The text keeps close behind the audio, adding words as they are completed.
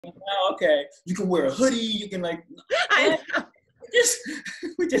Oh, okay. You can wear a hoodie. You can like, I know.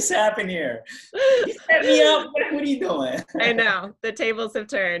 what just happened here? You set me up. What are you doing? I know. The tables have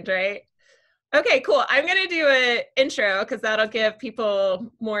turned, right? Okay, cool. I'm going to do an intro because that'll give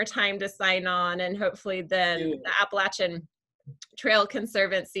people more time to sign on, and hopefully then the Appalachian Trail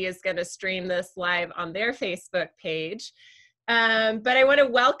Conservancy is going to stream this live on their Facebook page. But I want to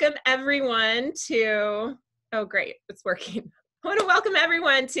welcome everyone to, oh great, it's working. I want to welcome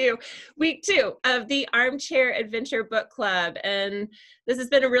everyone to week 2 of the Armchair Adventure Book Club. And this has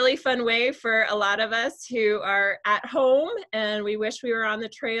been a really fun way for a lot of us who are at home and we wish we were on the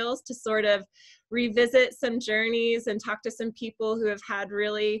trails to sort of revisit some journeys and talk to some people who have had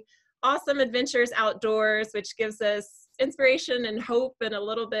really awesome adventures outdoors, which gives us inspiration and hope and a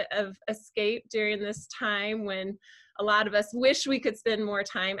little bit of escape during this time when a lot of us wish we could spend more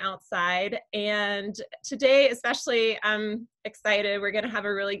time outside. And today, especially, I'm excited. We're going to have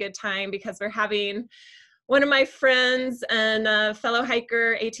a really good time because we're having one of my friends and a fellow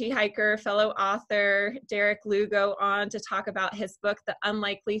hiker, AT hiker, fellow author, Derick Lugo, on to talk about his book, The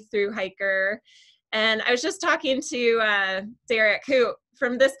Unlikely Thru-Hiker. And I was just talking to Derick, who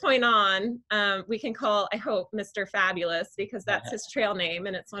from this point on, we can call, I hope, Mr. Fabulous, because that's his trail name.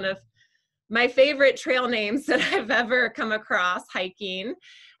 And it's one of my favorite trail names that I've ever come across hiking.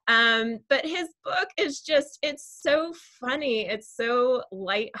 But his book is just, it's so funny. It's so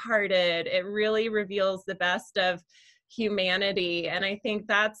lighthearted. It really reveals the best of humanity. And I think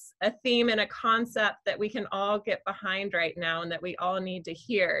that's a theme and a concept that we can all get behind right now and that we all need to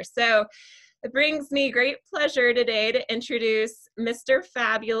hear. So it brings me great pleasure today to introduce Mr.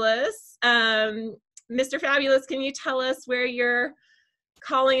 Fabulous. Mr. Fabulous, can you tell us where you're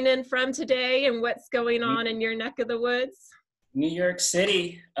calling in from today and what's going on in your neck of the woods? New York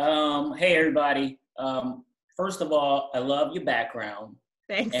City. Hey, everybody. First of all, I love your background.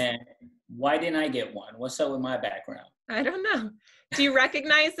 Thanks. And why didn't I get one? What's up with my background? I don't know. Do you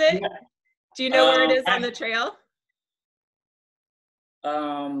recognize it? Yeah. Do you know where it is on the trail?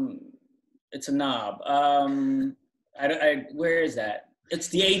 It's a knob. Where is that? It's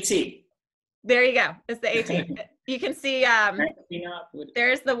the AT. There you go. It's the AT. You can see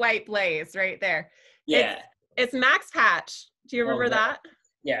there's the white blaze right there. Yeah. It's Max Patch. Do you remember that?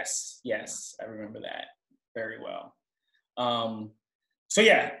 Yes, I remember that very well. So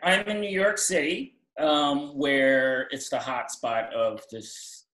yeah, I'm in New York City, where it's the hot spot of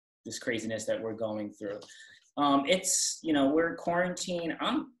this craziness that we're going through. It's, we're quarantined.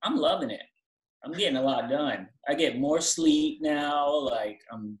 I'm loving it. I'm getting a lot done. I get more sleep now. Like,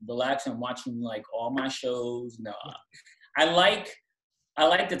 I'm relaxing. I'm watching like all my shows. No, I like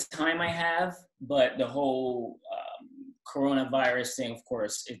the time I have, but the whole coronavirus thing, of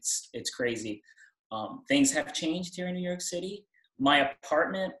course, it's crazy. Things have changed here in New York City. My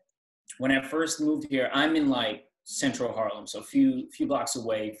apartment, when I first moved here, I'm in like Central Harlem, so a few blocks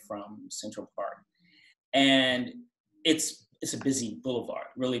away from Central Park, and it's a busy boulevard,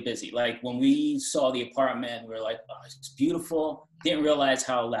 really busy. Like when we saw the apartment, we were like, oh, it's beautiful. Didn't realize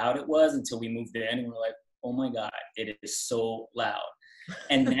how loud it was until we moved in, and we're like, oh my God, it is so loud.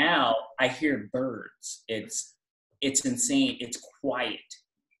 And now I hear birds. It's insane. It's quiet.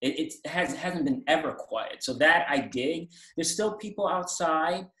 It hasn't been ever quiet. So that I dig. There's still people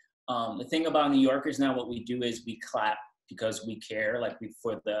outside. The thing about New Yorkers now, what we do is we clap because we care, like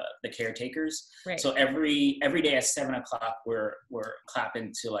for the caretakers. Right. So every day at 7:00, we're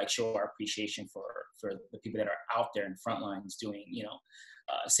clapping to like show our appreciation for the people that are out there in front lines doing,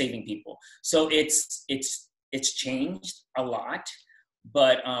 saving people. So it's changed a lot,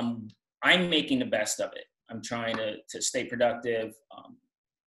 but I'm making the best of it. I'm trying to stay productive.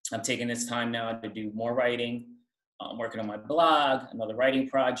 I'm taking this time now to do more writing. I'm working on my blog, another writing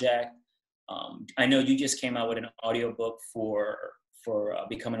project. I know you just came out with an audiobook for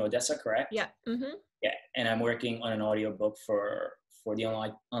Becoming Odessa, correct? Yeah. Mm-hmm. Yeah, and I'm working on an audiobook for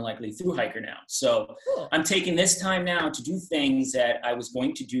the Unlikely Thru-Hiker now. So cool. I'm taking this time now to do things that I was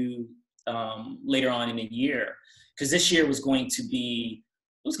going to do later on in the year, because this year was going to be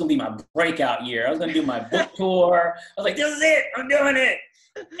my breakout year. I was going to do my book tour. I was like, this is it. I'm doing it.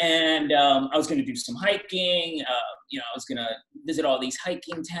 And I was going to do some hiking. I was going to visit all these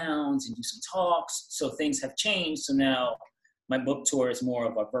hiking towns and do some talks. So things have changed. So now my book tour is more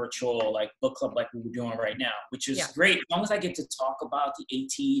of a virtual like book club like we were doing right now, which is great. As long as I get to talk about the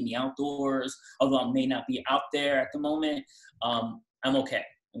AT and the outdoors, although I may not be out there at the moment, I'm okay.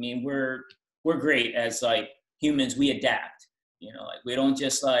 I mean, we're great as like humans. We adapt. Like we don't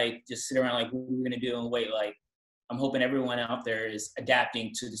just sit around like what we're going to do and wait. Like I'm hoping everyone out there is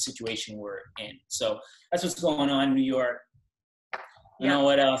adapting to the situation we're in. So that's what's going on in New York. I don't know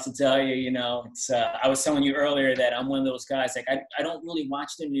what else to tell you. You know, it's, I was telling you earlier that I'm one of those guys, like, I don't really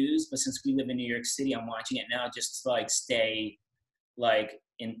watch the news, but since we live in New York City, I'm watching it now just to like stay like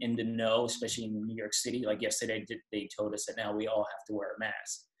in the know, especially in New York City. Like yesterday, they told us that now we all have to wear a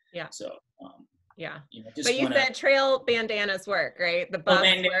mask. Yeah. So, yeah. You know, just but you said trail bandanas work, right? The buff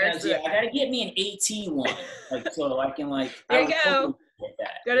bandanas, yeah. I gotta get me an AT one, like so I can like. There you go.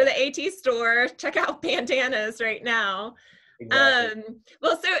 Go to the AT store. Check out bandanas right now. Exactly.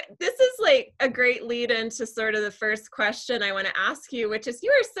 Well, so this is like a great lead into sort of the first question I want to ask you, which is,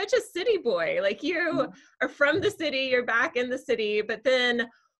 you are such a city boy. Like, you are from the city, you're back in the city, but then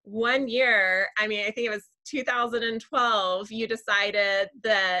one year, I mean, I think it was 2012, you decided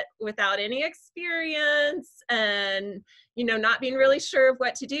that without any experience and, you know, not being really sure of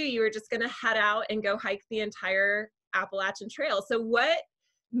what to do, you were just going to head out and go hike the entire Appalachian Trail. So what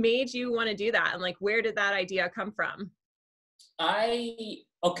made you want to do that? And like, where did that idea come from?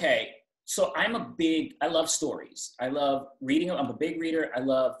 So I love stories. I love reading. I'm a big reader. I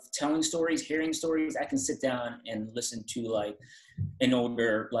love telling stories, hearing stories. I can sit down and listen to like an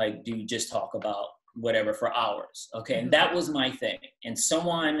older, like, dude just talk about whatever for hours. Okay. And that was my thing. And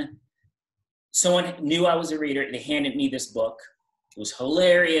someone knew I was a reader. They handed me this book. It was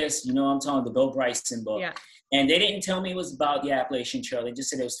hilarious. You know, I'm talking the Bill Bryson book. Yeah. And they didn't tell me it was about the Appalachian Trail. They just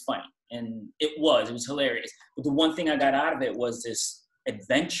said it was funny. And it was hilarious. But the one thing I got out of it was this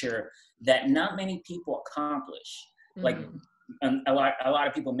adventure that not many people accomplish. Like a lot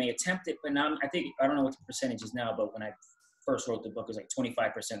of people may attempt it, but now I don't know what the percentage is now, but when I first wrote the book, it was like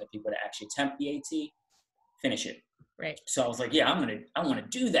 25% of people that actually attempt the AT finish it. Right. So I was like, yeah, I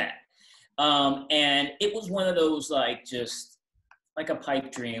want to do that. And it was one of those like just like a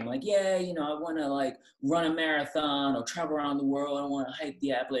pipe dream, like, yeah, you know, I want to like run a marathon or travel around the world. I want to hike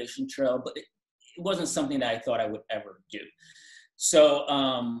the Appalachian Trail, but it wasn't something that I thought I would ever do. So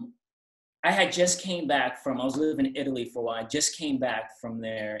I had just came back I was living in Italy for a while. I just came back from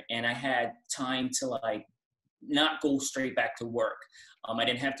there and I had time to like not go straight back to work. I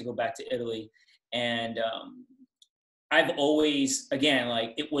didn't have to go back to Italy. And I've always, again,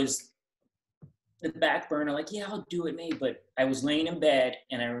 like it was the back burner, like, yeah, I'll do it, maybe. But I was laying in bed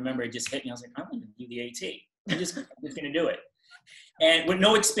and I remember it just hit me. I was like, I'm going to do the AT. I'm just going to do it. And with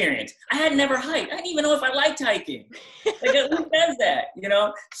no experience. I had never hiked. I didn't even know if I liked hiking. Like, who does that, you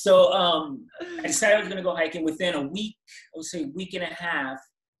know? So I decided I was going to go hiking. Within a week, I would say week and a half,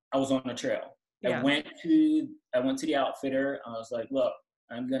 I was on the trail. Yeah. I went to the outfitter. I was like, look,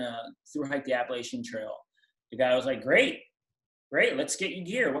 I'm going to thru-hike the Appalachian Trail. The guy was like, great, let's get you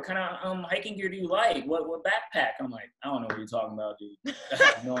gear. What kind of hiking gear do you like? What backpack? I'm like, I don't know what you're talking about, dude. I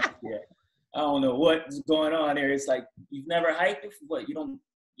have no idea. I don't know what's going on here. It's like, you've never hiked before? What,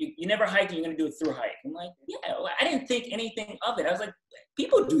 you never hiked and you're going to do a thru hike? I'm like, yeah, well, I didn't think anything of it. I was like,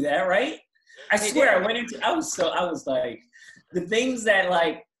 people do that, right? I swear, I was like, the things that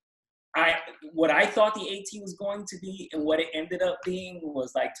like, what I thought the AT was going to be and what it ended up being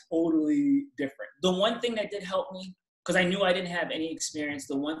was like totally different. The one thing that did help me, because I knew I didn't have any experience,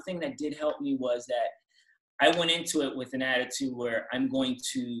 the one thing that did help me was that I went into it with an attitude where I'm going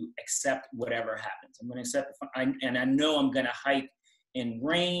to accept whatever happens. I'm going to accept, and I know I'm going to hike in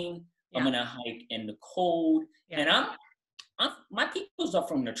rain. Yeah. I'm going to hike in the cold. Yeah. And my people's are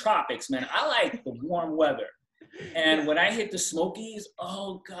from the tropics, man. I like the warm weather. And when I hit the Smokies,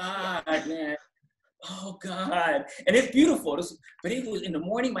 oh God, man. Oh God. And it's beautiful. But it was in the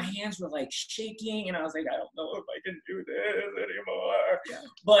morning, my hands were like shaking and I was like, I don't know if I can do this anymore. Yeah.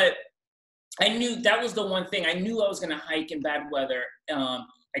 But I knew that was the one thing. I knew I was going to hike in bad weather.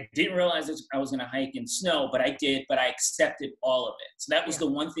 I didn't realize I was going to hike in snow, but I did, but I accepted all of it. So that was the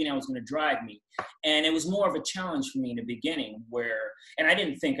one thing that was going to drive me. And it was more of a challenge for me in the beginning and I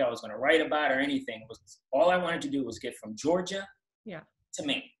didn't think I was going to write about it or anything. All I wanted to do was get from Georgia to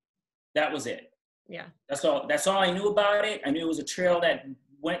Maine. That was it. Yeah. That's all I knew about it. I knew it was a trail that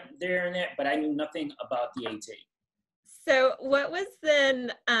went there and that, but I knew nothing about the AT. So what was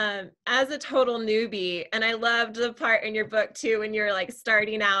then, as a total newbie, and I loved the part in your book too, when you're like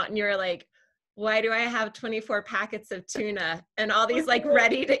starting out and you're like, why do I have 24 packets of tuna and all these like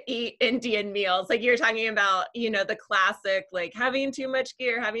ready to eat Indian meals? Like you're talking about, you know, the classic, like having too much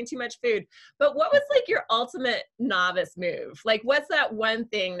gear, having too much food. But what was like your ultimate novice move? Like, what's that one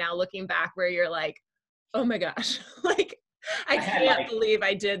thing now looking back where you're like, oh my gosh, like I can't believe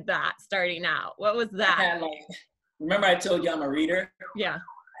I did that starting out. What was that? Remember I told you I'm a reader? Yeah.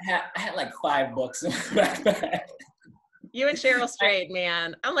 I had like 5 books in my backpack. You and Cheryl Strayed,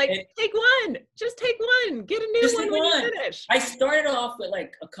 man. I'm like, take one. Just take one. Get a new one when you finish. I started off with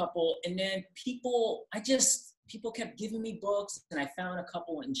like a couple, and then people people kept giving me books, and I found a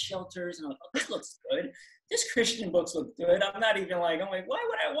couple in shelters, and I'm like, oh, this looks good. This Christian books look good. I'm like, why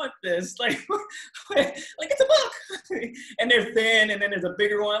would I want this? Like it's a book. And they're thin, and then there's a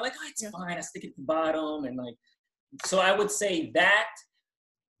bigger one. I'm like, oh, it's fine. I stick it at the bottom, and like, so I would say that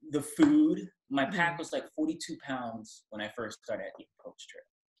the food, my pack was like 42 pounds when I first started at the Approach Trail.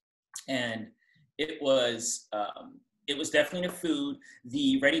 And it was definitely the food,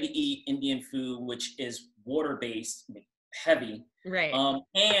 the ready-to-eat Indian food, which is water-based, heavy. Right.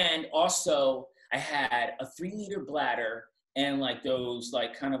 And also, I had a 3-liter bladder and like those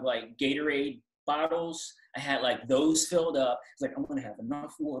like kind of like Gatorade bottles. I had like those filled up. It's like, I'm gonna have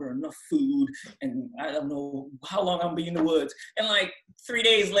enough water, enough food, and I don't know how long I'm gonna be in the woods. And like 3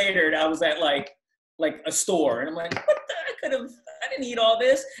 days later, I was at like a store, and I'm like, I didn't eat all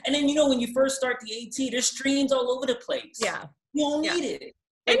this. And then, when you first start the AT, there's streams all over the place. Yeah. You don't need it.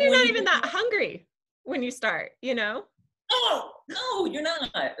 And you're not even that hungry when you start, No, you're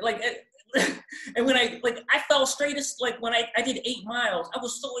not. Like, and when I fell straight, like when I did 8 miles, I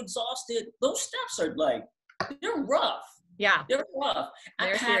was so exhausted. Those steps are like, they're rough. Yeah. They're rough.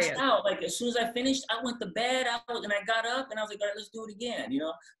 They're I passed serious. out. Like as soon as I finished, I went to bed and I got up and I was like, all right, let's do it again,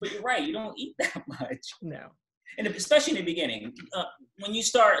 But you're right, you don't eat that much. No. And especially in the beginning, when you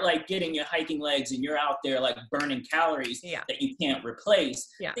start like getting your hiking legs and you're out there like burning calories that you can't replace,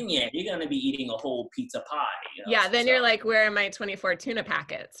 then you're gonna be eating a whole pizza pie. Then you're like, where are my 24 tuna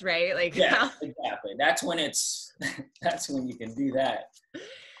packets, right? Like, exactly. That's when you can do that.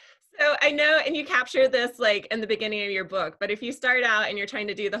 So I know, and you capture this like in the beginning of your book, but if you start out and you're trying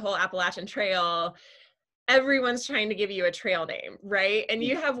to do the whole Appalachian Trail, everyone's trying to give you a trail name, right? And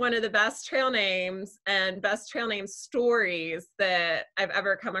you have one of the best trail names and best trail name stories that I've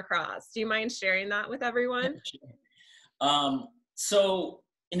ever come across. Do you mind sharing that with everyone? So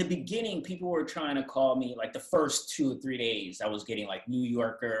in the beginning, people were trying to call me like the first 2 or 3 days. I was getting like New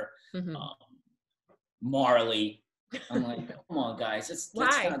Yorker, Marley. I'm like, come on, guys.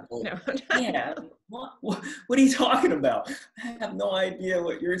 Why? No. Yeah. What are you talking about? I have no idea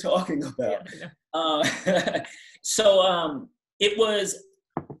what you're talking about. So it was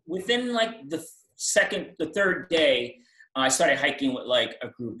within like the third day, I started hiking with like a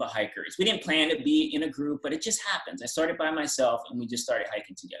group of hikers. We didn't plan to be in a group, but it just happens. I started by myself and we just started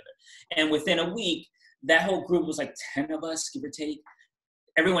hiking together. And within a week, that whole group was like 10 of us, give or take.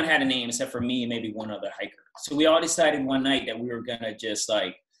 Everyone had a name except for me and maybe one other hiker. So we all decided one night that we were gonna just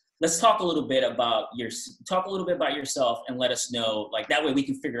like, let's talk a little bit about yourself and let us know, like that way we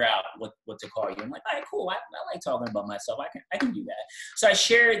can figure out what to call you. I'm like, all right, cool. I like talking about myself. I can do that. So I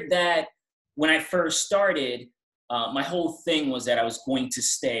shared that when I first started, my whole thing was that I was going to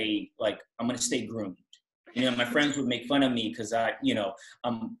stay, like, I'm going to stay groomed. My friends would make fun of me because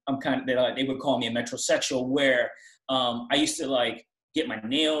I'm kind of, they would call me a metrosexual, where I used to like get my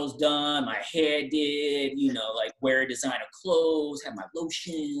nails done, my hair did, like wear designer clothes, have my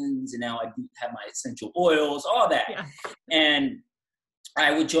lotions, and now I do have my essential oils, all that. Yeah. And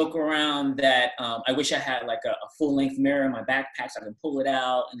I would joke around that I wish I had like a full-length mirror in my backpack so I can pull it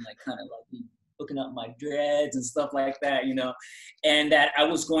out and like kind of like be looking up my dreads and stuff like that, and that I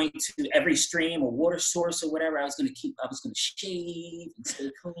was going to every stream or water source or whatever, I was going to shave and stay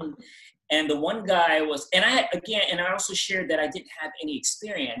clean. And the one guy was, and I also shared that I didn't have any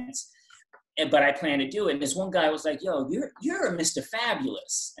experience, but I planned to do it. And this one guy was like, yo, you're a Mr.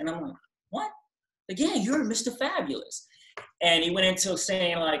 Fabulous. And I'm like, what? Like, yeah, you're a Mr. Fabulous. And he went into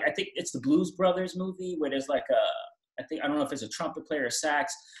saying, like, I think it's the Blues Brothers movie where there's like I don't know if it's a trumpet player or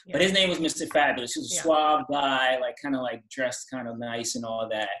sax, but his name was Mr. Fabulous. He was a suave guy, like kind of like dressed kind of nice and all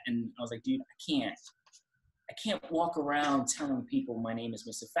that. And I was like, dude, I can't walk around telling people my name is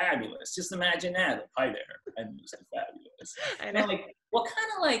Mr. Fabulous. Just imagine that. Like, hi there, I'm Mr. Fabulous. I know. I'm like, well, kind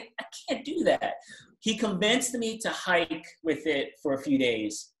of like, I can't do that. He convinced me to hike with it for a few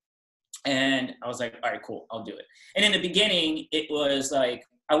days. And I was like, all right, cool, I'll do it. And in the beginning, it was like,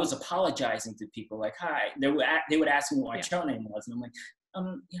 I was apologizing to people like, hi. They would ask me what my trail name was. And I'm like,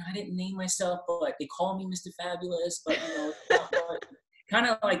 I didn't name myself, but they call me Mr. Fabulous, but kind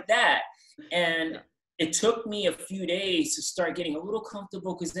of like that. And it took me a few days to start getting a little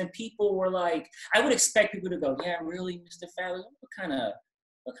comfortable, because then people were like, I would expect people to go, yeah, really, Mr. Fabulous? What kind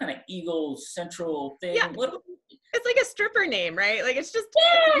of egocentral thing? Yeah. It's like a stripper name, right? Like, it's just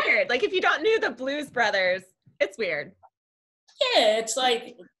it's weird. Like, if you don't know the Blues Brothers, it's weird. Yeah, it's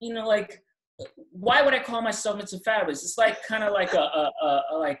like, like, why would I call myself Mr. Fabulous? It's like kind of like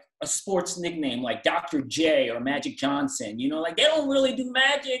a sports nickname, like Dr. J or Magic Johnson. Like, they don't really do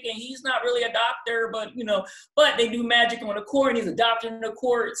magic, and he's not really a doctor, but but they do magic on the court, and he's a doctor in the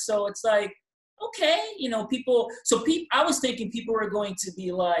court. So it's like, okay, I was thinking people were going to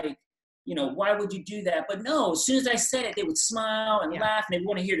be like, why would you do that? But no, as soon as I said it, they would smile and laugh, and they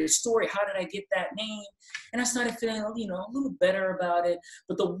want to hear the story. How did I get that name? And I started feeling, a little better about it.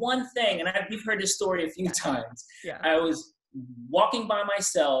 But the one thing, and you've heard this story a few times, I was walking by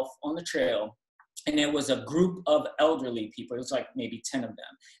myself on the trail, and there was a group of elderly people. It was like maybe 10 of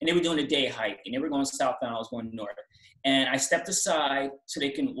them. And they were doing a day hike, and they were going southbound. I was going north. And I stepped aside so they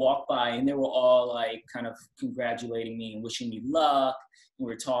can walk by, and they were all like kind of congratulating me and wishing me luck. And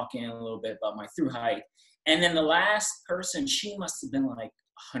we were talking a little bit about my through hike. And then the last person, she must have been like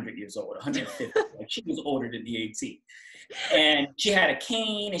 100 years old, 150. Like she was older than the 18. And she had a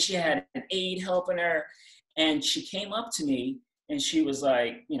cane, and she had an aide helping her. And she came up to me, and she was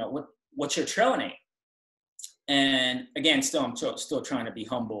like, what's your trail name? And again, I'm still trying to be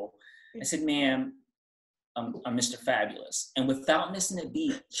humble. I said, ma'am, I'm Mr. Fabulous. And without missing a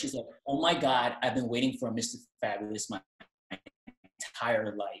beat, she's like, oh my God, I've been waiting for a Mr. Fabulous my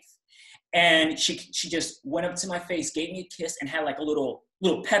entire life. And she just went up to my face, gave me a kiss, and had like a little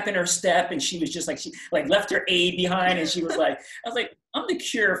pep in her step. And she was just like, she like left her aide behind. And she was like, I was like, I'm the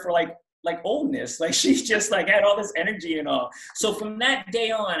cure for like oldness. Like she's just like had all this energy and all. So from that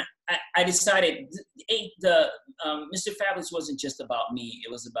day on, I decided the Mr. Fabulous wasn't just about me.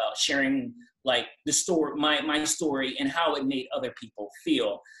 It was about sharing like the story, my story, and how it made other people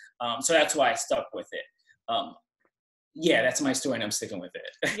feel. So that's why I stuck with it. That's my story, and I'm sticking with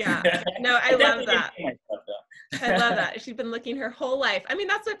it. Yeah, no, I love that. I love that. She's been looking her whole life. I mean,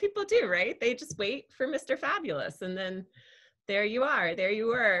 that's what people do, right? They just wait for Mr. Fabulous, and then there you are, there you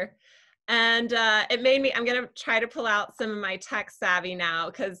were. And it made me, I'm going to try to pull out some of my tech savvy now,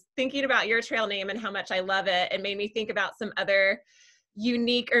 because thinking about your trail name and how much I love it, it made me think about some other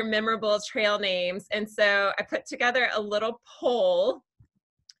unique or memorable trail names. And so I put together a little poll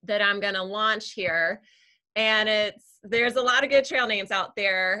that I'm going to launch here. And there's a lot of good trail names out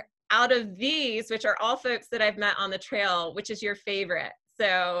there. Out of these, which are all folks that I've met on the trail, which is your favorite?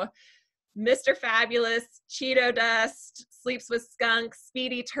 So Mr. Fabulous, Cheeto Dust, Sleeps with Skunks,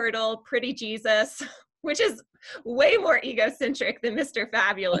 Speedy Turtle, Pretty Jesus, which is way more egocentric than Mr.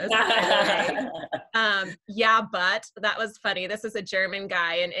 Fabulous. Yeah, but that was funny. This is a German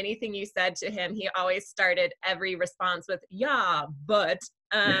guy, and anything you said to him, he always started every response with, yeah, but.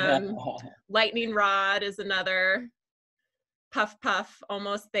 Lightning Rod is another. Puff Puff,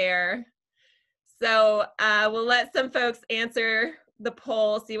 almost there. So we'll let some folks answer the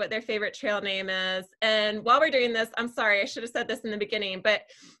poll, see what their favorite trail name is. And while we're doing this, I'm sorry, I should have said this in the beginning, but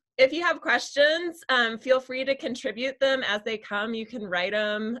if you have questions, feel free to contribute them as they come. You can write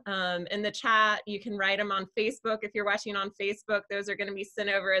them in the chat. You can write them on Facebook. If you're watching on Facebook, those are going to be sent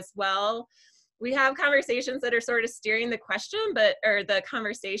over as well. We have conversations that are sort of steering the question, or the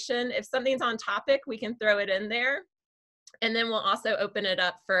conversation. If something's on topic, we can throw it in there. And then we'll also open it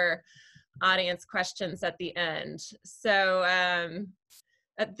up for audience questions at the end. So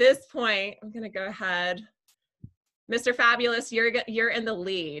at this point, I'm going to go ahead. Mr. Fabulous, you're in the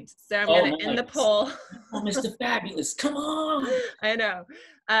lead. So I'm going to end the poll. Oh, Mr. Fabulous, come on. I know.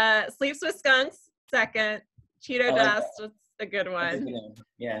 Sleeps with Skunks, second. Cheeto Dust, that's a good one.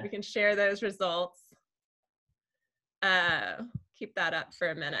 Yeah. We can share those results. Keep that up for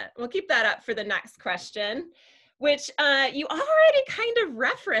a minute. We'll keep that up for the next question, which you already kind of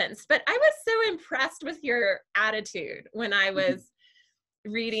referenced, but I was so impressed with your attitude when I was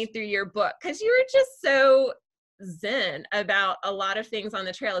reading through your book, because you were just so zen about a lot of things on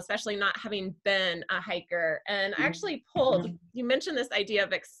the trail, especially not having been a hiker. And I actually you mentioned this idea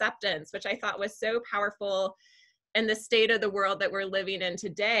of acceptance, which I thought was so powerful in the state of the world that we're living in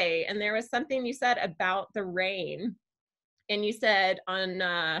today. And there was something you said about the rain. And you said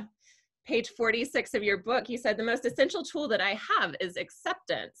on page 46 of your book, you said, the most essential tool that I have is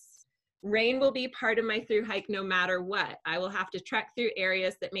acceptance. Rain will be part of my through hike no matter what. I will have to trek through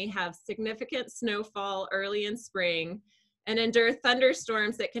areas that may have significant snowfall early in spring and endure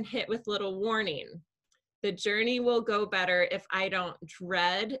thunderstorms that can hit with little warning. The journey will go better if I don't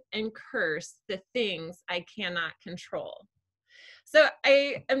dread and curse the things I cannot control. So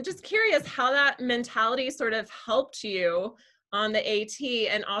I am just curious how that mentality sort of helped you on the AT,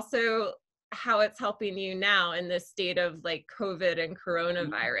 and also how it's helping you now in this state of like COVID and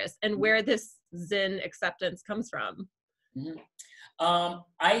coronavirus, and where this Zen acceptance comes from.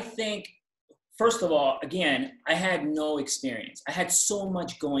 I think, first of all, again, I had no experience. I had so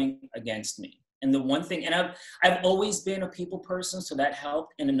much going against me. And the one thing, and I've always been a people person, so that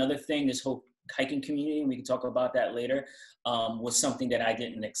helped. And another thing, this whole hiking community, and we can talk about that later, was something that I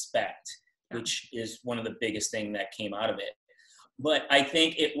didn't expect, which is one of the biggest things that came out of it. But I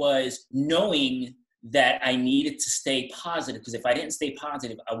think it was knowing that I needed to stay positive, because if I didn't stay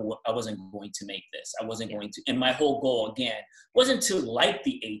positive, I wasn't going to make this. I wasn't going to. And my whole goal, again, wasn't to like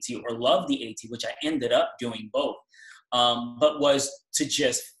the AT or love the AT, which I ended up doing both, but was to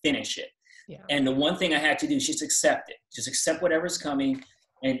just finish it. Yeah. And the one thing I had to do is just accept it. Just accept whatever's coming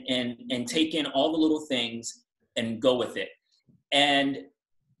and take in all the little things and go with it. And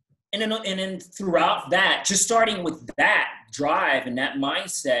then throughout that, just starting with that drive and that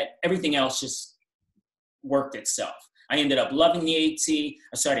mindset, everything else just worked itself. I ended up loving the AT.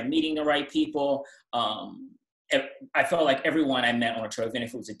 I started meeting the right people. I felt like everyone I met on a trail, even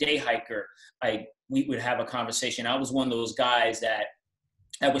if it was a day hiker, we would have a conversation. I was one of those guys that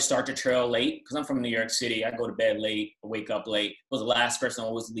I would start the trail late, because I'm from New York City. I go to bed late, wake up late. I was the last person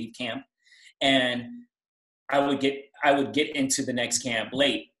always to leave camp. And I would get into the next camp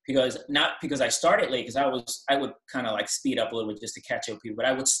late, not because I started late, because I would kind of like speed up a little bit just to catch up with people, but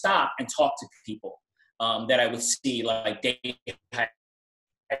I would stop and talk to people that I would see, like day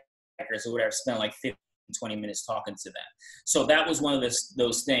hikers or whatever, spend like 15, 20 minutes talking to them. So that was one of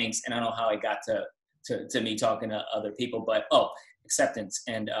those things. And I don't know how I got to me talking to other people, but acceptance.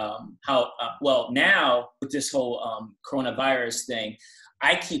 And now with this whole coronavirus thing,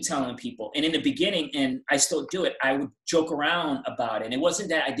 I keep telling people, and in the beginning, and I still do it, I would joke around about it. And it wasn't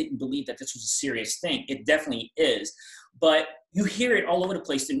that I didn't believe that this was a serious thing. It definitely is. But you hear it all over the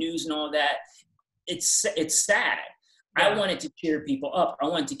place, the news and all that. It's sad. Yeah. I wanted to cheer people up. I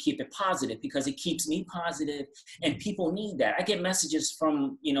wanted to keep it positive because it keeps me positive, and people need that. I get messages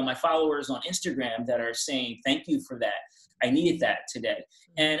from, my followers on Instagram that are saying, thank you for that. I needed that today.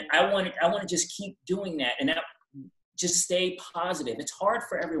 And I want to just keep doing that. And that, just stay positive. It's hard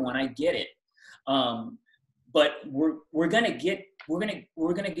for everyone. I get it. But we're gonna get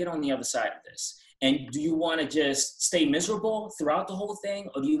on the other side of this. And do you want to just stay miserable throughout the whole thing,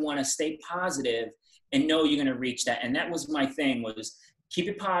 or do you want to stay positive and know you're gonna reach that? And that was my thing, was keep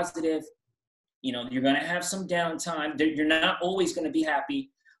it positive. You're gonna have some downtime. You're not always gonna be happy,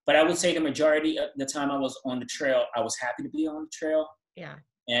 but I would say the majority of the time I was on the trail, I was happy to be on the trail. Yeah.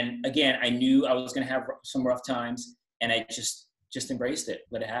 And again, I knew I was gonna have some rough times. And I just embraced it,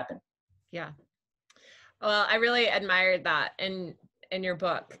 let it happen. Yeah. Well, I really admired that in your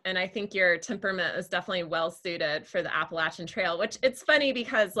book. And I think your temperament is definitely well suited for the Appalachian Trail, which it's funny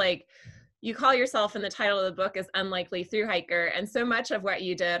because like you call yourself in the title of the book as Unlikely Thru-Hiker. And so much of what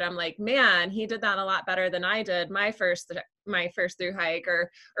you did, I'm like, man, he did that a lot better than I did my first thru-hike, or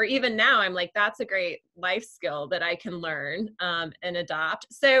even now I'm like, that's a great life skill that I can learn and adopt.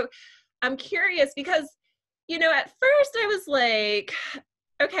 So I'm curious because at first I was like,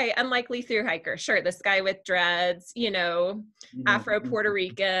 okay, unlikely thru-hiker. Sure, this guy with dreads, Afro Puerto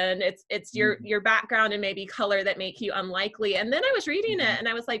Rican. It's your background and maybe color that make you unlikely. And then I was reading it and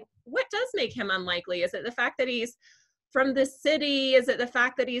I was like, what does make him unlikely? Is it the fact that he's from the city? Is it the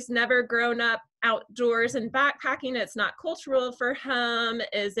fact that he's never grown up outdoors and backpacking? It's not cultural for him.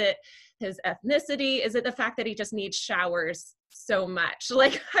 Is it his ethnicity? Is it the fact that he just needs showers so much?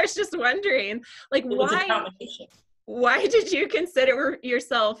 Like, I was just wondering, like, why did you consider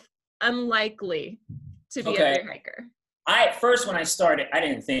yourself unlikely to be a thru-hiker? At first, when I started, I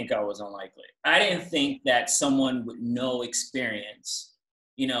didn't think I was unlikely. I didn't think that someone with no experience,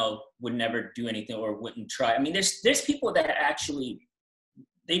 would never do anything or wouldn't try. I mean, there's people that actually,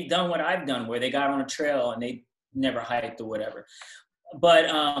 they've done what I've done, where they got on a trail and they never hiked or whatever.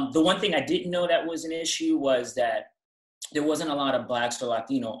 But the one thing I didn't know that was an issue was that there wasn't a lot of Blacks or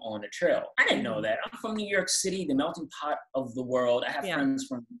Latino on the trail. I didn't know that. I'm from New York City, the melting pot of the world. I have friends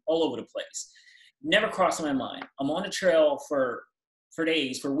from all over the place. Never crossed my mind. I'm on the trail for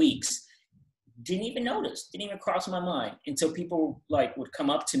days, for weeks. Didn't even notice. Didn't even cross my mind until people would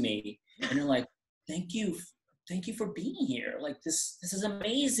come up to me and they're like, "Thank you for being here. Like this is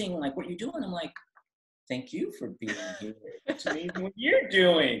amazing. Like what you're doing." I'm like, "Thank you for being here. It's amazing what you're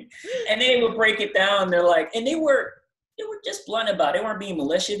doing." And they would break it down. They're like, and they were just blunt about it. They weren't being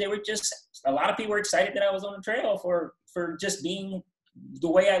malicious. They were just, a lot of people were excited that I was on the trail for just being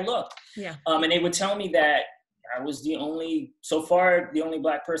the way I looked. Yeah. And they would tell me that I was so far the only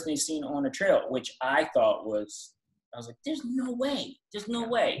Black person they've seen on the trail, which I thought I was like, there's no way.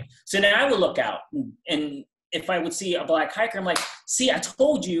 So then I would look out, and if I would see a Black hiker, I'm like, see, I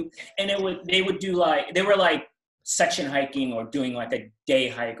told you. And they would do they were like section hiking or doing like a day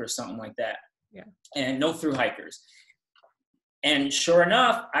hike or something like that. Yeah. And no Thru-Hikers. And sure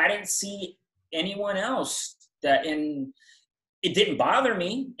enough, I didn't see anyone else it didn't bother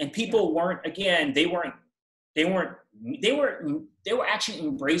me. And people weren't they were actually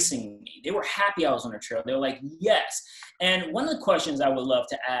embracing me. They were happy I was on the trail. They were like, yes. And one of the questions I would love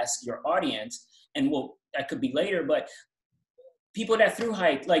to ask your audience, and that could be later, but people that thru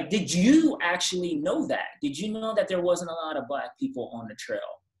hike, like, did you actually know that? Did you know that there wasn't a lot of Black people on the trail?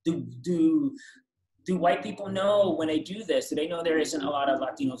 Do white people know when they do this? Do they know there isn't a lot of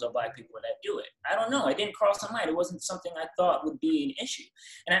Latinos or Black people that do it? I don't know. It didn't cross my mind. It wasn't something I thought would be an issue.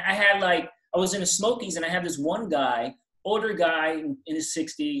 And I was in the Smokies, and I had this one guy, older guy in his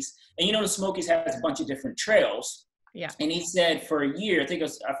 60s. And the Smokies has a bunch of different trails. Yeah. And he said for a year,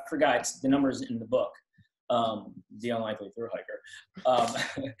 I forgot the numbers in the book, The Unlikely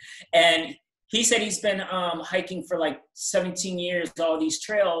Thru-Hiker. And he said he's been hiking for like 17 years, all these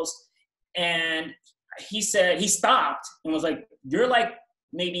trails. And he said he stopped and was like, you're like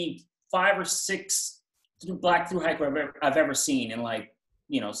maybe 5 or 6 Black thru-hiker I've ever seen in like,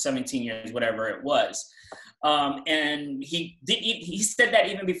 17 years, whatever it was. And he said that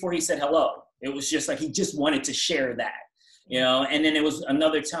even before he said hello. It was just like, he just wanted to share that, and then there was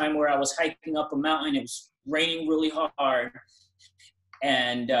another time where I was hiking up a mountain. It was raining really hard.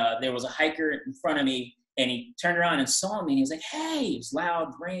 And there was a hiker in front of me, and he turned around and saw me, and he was like, hey, it's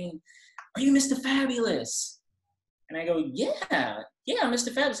loud rain. Are you Mr. Fabulous? And I go, yeah,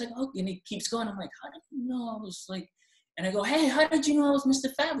 Mr. Fabulous. Like, oh, and he keeps going. I'm like, how did you know I was like, and I go, hey, how did you know I was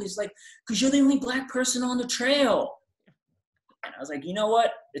Mr. Fabulous? Like, because you're the only Black person on the trail. And I was like, you know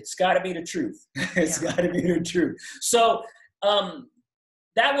what? It's got to be the truth. It's got to be the truth. So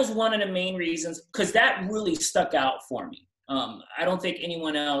that was one of the main reasons, because that really stuck out for me. I don't think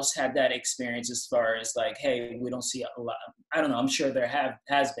anyone else had that experience as far as like, hey, we don't see a lot. I don't know. I'm sure there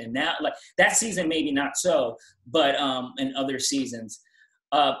has been now, like that season, maybe not so, but in other seasons,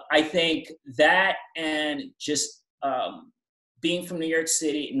 I think that, and just being from New York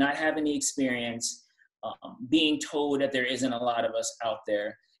City, not having the experience, being told that there isn't a lot of us out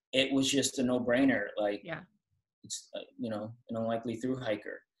there, it was just a no-brainer. Like, it's an unlikely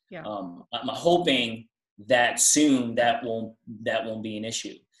thru-hiker. Yeah. I'm hoping that soon that won't be an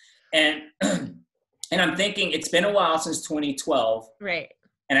issue. And and I'm thinking, it's been a while since 2012. Right.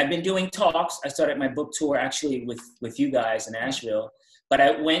 And I've been doing talks. I started my book tour actually with you guys in Asheville, but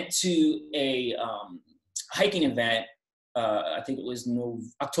I went to a hiking event, I think it was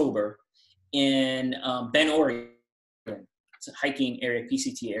October, in Bend, Oregon. It's a hiking area,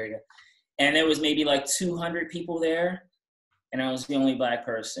 PCT area. And there was maybe like 200 people there, and I was the only Black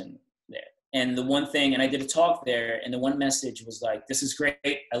person there. And the one thing, and I did a talk there, and the one message was like, this is great.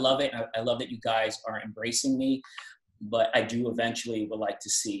 I love it. I love that you guys are embracing me, but I do eventually would like to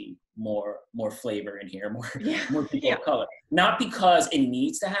see more flavor in here, more people of color. Not because it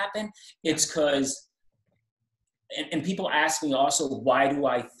needs to happen. It's because, and people ask me also, why do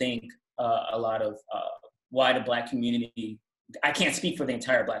I think why the Black community, I can't speak for the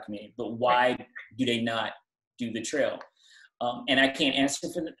entire Black community, but why do they not do the trail? And I can't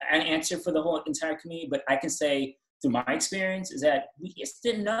answer for the whole entire community, but I can say through my experience is that we just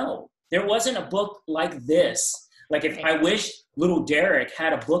didn't know. There wasn't a book like this. Like, if I wish little Derick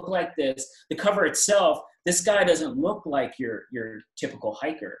had a book like this, the cover itself, this guy doesn't look like your typical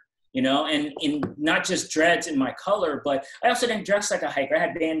hiker, and in not just dreads in my color, but I also didn't dress like a hiker. I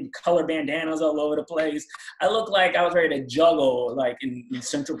had color bandanas all over the place. I looked like I was ready to juggle, like in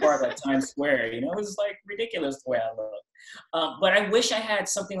Central Park, like Times Square, it was like ridiculous the way I looked. But I wish I had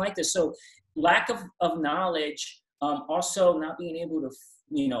something like this. So lack of knowledge, also not being able to,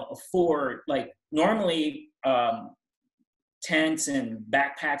 afford, like normally tents and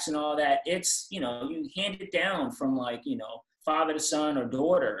backpacks and all that, it's, you hand it down from like, father to son or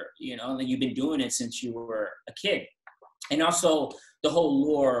daughter, and you've been doing it since you were a kid. And also the whole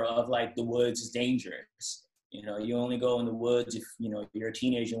lore of like the woods is dangerous. You only go in the woods if, you're a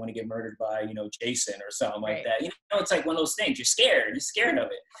teenager, you want to get murdered by, Jason or something like that. It's like one of those things. You're scared of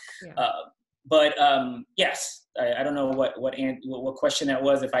it. Yeah. But yes, I don't know what question that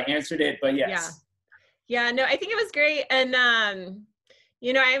was, if I answered it, but yes. Yeah, no, I think it was great. And,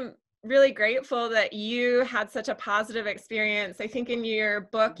 I'm really grateful that you had such a positive experience. I think in your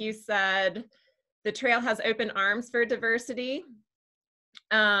book, you said the trail has open arms for diversity,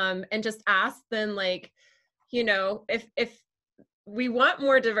 and just asked them, like, if we want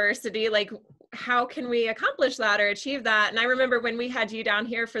more diversity, like, how can we accomplish that or achieve that? And I remember when we had you down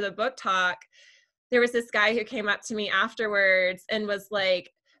here for the book talk, there was this guy who came up to me afterwards and was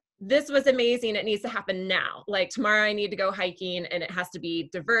like, this was amazing. It needs to happen now. Like, tomorrow I need to go hiking, and it has to be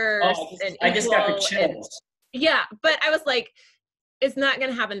diverse and equal. I just got the chills. Yeah. But I was like, it's not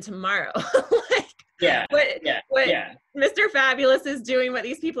going to happen tomorrow. Like, Yeah, what yeah. Mr. Fabulous is doing, what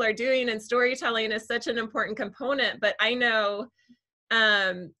these people are doing, and storytelling is such an important component. But I know,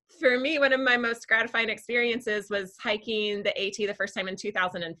 for me, one of my most gratifying experiences was hiking the AT the first time in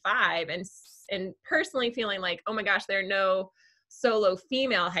 2005, and personally feeling like, oh my gosh, there are no solo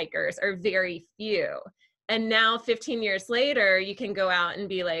female hikers, or very few. And now 15 years later, you can go out and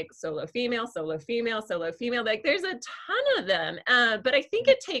be like solo female, solo female, solo female. Like there's a ton of them. But I think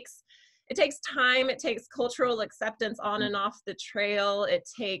it takes time. It takes cultural acceptance on and off the trail. It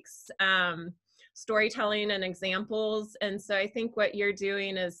takes storytelling and examples. And so I think what you're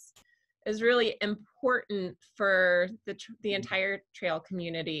doing is really important for the entire trail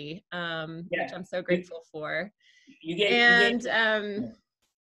community, which I'm so grateful for.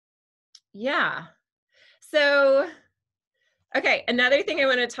 Yeah. So, okay, another thing I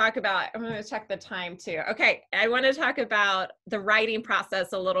want to talk about, I'm going to check the time too. Okay, I want to talk about the writing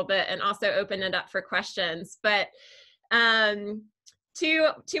process a little bit and also open it up for questions. But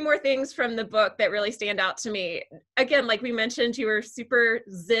two more things from the book that really stand out to me. Again, like we mentioned, you were super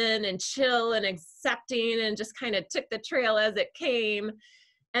zen and chill and accepting and just kind of took the trail as it came.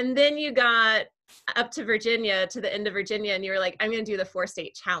 And then you got up to Virginia, to the end of Virginia, and you were like, I'm going to do the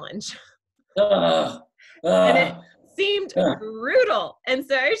 4-state challenge. And it seemed brutal. And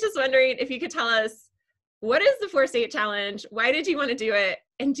so I was just wondering if you could tell us, what is the 4-state challenge? Why did you want to do it?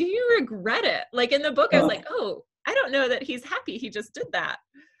 And do you regret it? Like in the book, I was like, oh, I don't know that he's happy he just did that.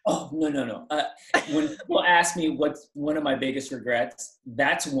 Oh, no. When people ask me what's one of my biggest regrets,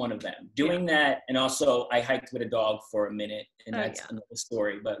 that's one of them. Doing that, and also I hiked with a dog for a minute, and that's another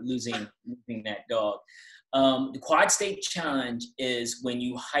story, but losing that dog. The Quad State Challenge is when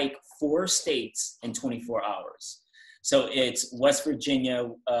you hike 4 states in 24 hours. So it's West Virginia,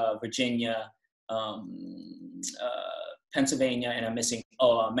 Virginia, Pennsylvania, and I'm missing,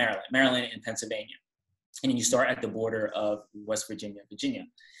 Maryland and Pennsylvania. And then you start at the border of West Virginia, Virginia.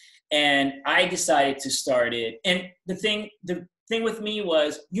 And I decided to start it. And the thing with me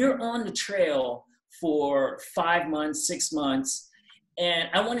was, you're on the trail for 5 months, 6 months. And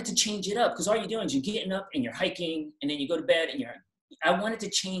I wanted to change it up, because all you're doing is you're getting up and you're hiking, and then you go to bed and I wanted to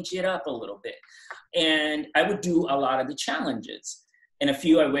change it up a little bit. And I would do a lot of the challenges, and a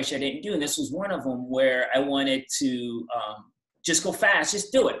few I wish I didn't do. And this was one of them, where I wanted to just go fast,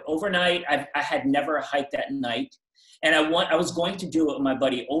 just do it overnight. I had never hiked at night, and I was going to do it with my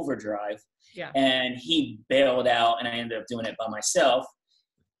buddy Overdrive, and he bailed out, and I ended up doing it by myself.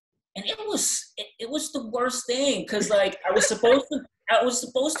 And it was the worst thing, because like I was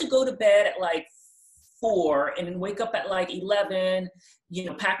supposed to go to bed at like 4 and then wake up at like 11,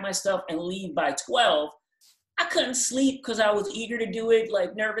 pack my stuff and leave by 12. I couldn't sleep because I was eager to do it,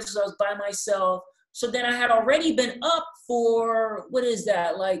 like nervous because I was by myself. So then I had already been up for,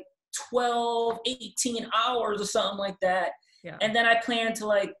 like 12, 18 hours or something like that. Yeah. And then I planned to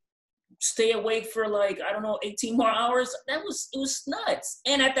like stay awake for like, 18 more hours. It was nuts.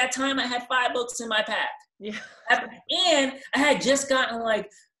 And at that time I had 5 books in my pack. Yeah. And I had just gotten like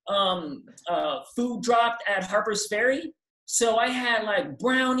food dropped at Harper's Ferry. So I had like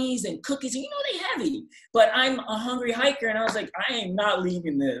brownies and cookies, and they heavy, but I'm a hungry hiker. And I was like, I am not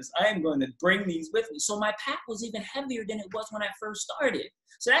leaving this. I am going to bring these with me. So my pack was even heavier than it was when I first started.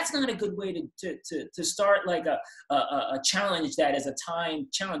 So that's not a good way to start like a challenge that is a time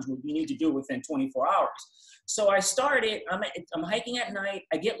challenge where you need to do it within 24 hours. So I started, I'm hiking at night.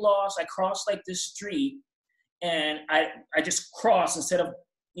 I get lost. I cross like this street, and I just cross instead of,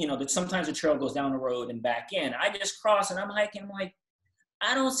 that sometimes the trail goes down the road and back in. I just cross and I'm hiking. I'm like,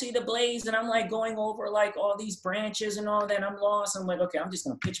 I don't see the blaze. And I'm like going over like all these branches and all that. And I'm lost. I'm like, okay, I'm just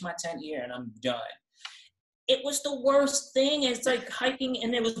going to pitch my tent here and I'm done. It was the worst thing. It's like hiking,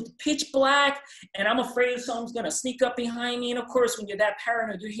 and it was pitch black, and I'm afraid someone's going to sneak up behind me. And of course, when you're that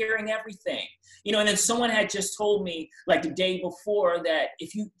paranoid, you're hearing everything, and then someone had just told me like the day before that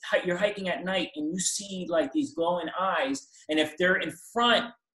if you're hiking at night and you see like these glowing eyes, and if they're in front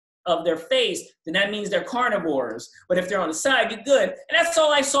of their face, then that means they're carnivores. But if they're on the side, you're good. And that's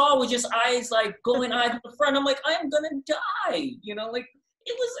all I saw was just eyes, like glowing eyes in the front. I'm like, I'm going to die, like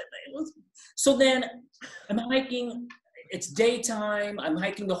it was. So then I'm hiking, it's daytime, I'm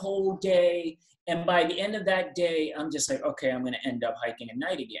hiking the whole day. And by the end of that day, I'm just like, okay, I'm going to end up hiking at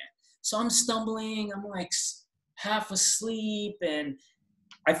night again. So I'm stumbling, I'm like half asleep. And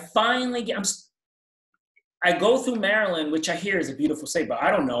I finally I go through Maryland, which I hear is a beautiful state, but I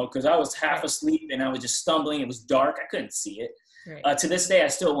don't know, because I was half asleep and I was just stumbling. It was dark. I couldn't see it. Right. To this day, I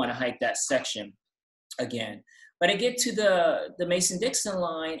still want to hike that section again. But I get to the Mason-Dixon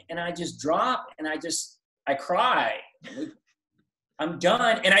line, and I just drop, and I cry. I'm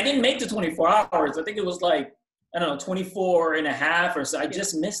done. And I didn't make the 24 hours. I think it was like, I don't know, 24 and a half or so. I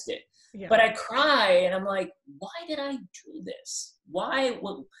just missed it. Yeah. But I cry and I'm like, why did I do this? Why,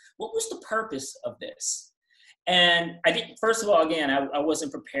 what was the purpose of this? And I didn't, first of all, again, I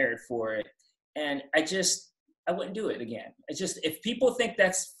wasn't prepared for it. And I wouldn't do it again. It's just, if people think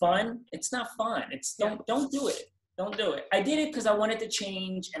that's fun, it's not fun. It's don't do it. Don't do it. I did it because I wanted to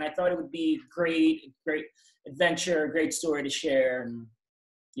change and I thought it would be great adventure, great story to share. And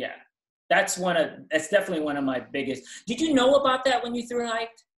yeah, that's definitely one of my biggest. Did you know about that when you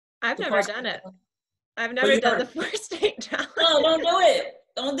Thru-Hiked? I've never done it. I've never done the 4-state challenge. No, don't do it.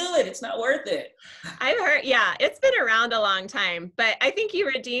 Don't do it. It's not worth it. I've heard, it's been around a long time, but I think you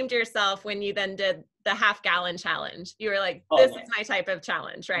redeemed yourself when you then did the half-gallon challenge. You were like, this is my type of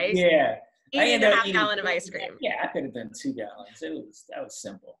challenge, right? Yeah. Eating a half-gallon of ice cream. Yeah, I could have done 2 gallons. That was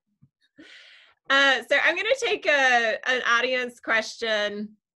simple. So I'm going to take an audience question,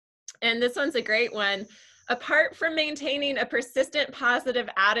 and this one's a great one. Apart from maintaining a persistent positive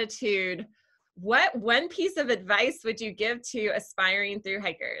attitude, what one piece of advice would you give to aspiring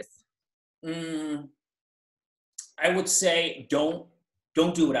Thru-Hikers? I would say don't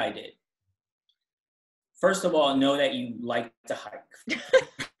do what I did. First of all, know that you like to hike.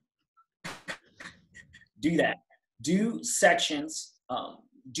 Do that. Do sections.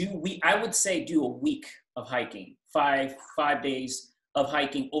 I would say do a week of hiking, five days of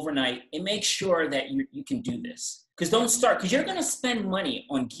hiking overnight, and make sure that you can do this. Because you're going to spend money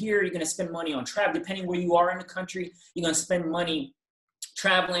on gear, you're going to spend money on travel, depending where you are in the country, you're going to spend money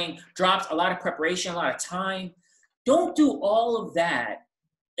traveling, drops, a lot of preparation, a lot of time. Don't do all of that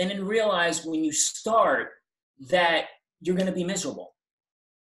and then realize when you start that you're going to be miserable.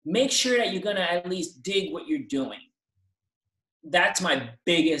 Make sure that you're going to at least dig what you're doing. That's my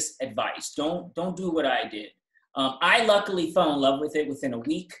biggest advice. Don't do what I did. I luckily fell in love with it within a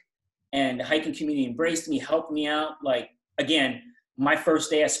week, and the hiking community embraced me, helped me out. Like, again, my first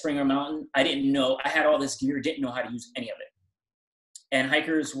day at Springer Mountain, I didn't know, I had all this gear, didn't know how to use any of it. And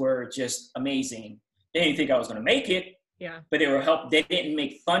hikers were just amazing. They didn't think I was going to make it, but they didn't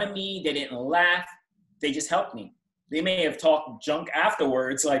make fun of me. They didn't laugh. They just helped me. They may have talked junk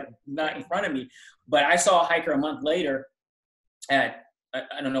afterwards, like not in front of me, but I saw a hiker a month later at,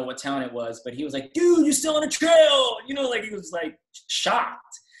 I don't know what town it was, but he was like, dude, you're still on the trail. You know, like he was like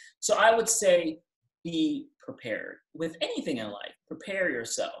shocked. So I would say be prepared with anything in life. Prepare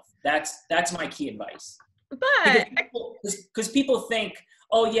yourself. That's my key advice. But because people think,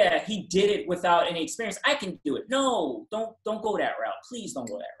 oh yeah, he did it without any experience, I can do it. No, don't go that route. Please don't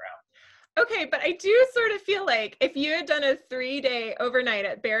go that route. Okay, but I do sort of feel like if you had done a 3-day overnight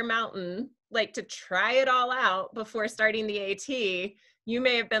at Bear Mountain, like to try it all out before starting the AT, you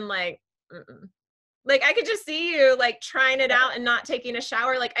may have been like, mm-mm. Like I could just see you like trying it out and not taking a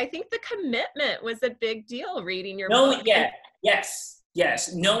shower. Like I think the commitment was a big deal reading your book. Yeah,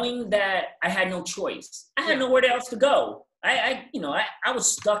 yes. Knowing that I had no choice. I had nowhere else to go. I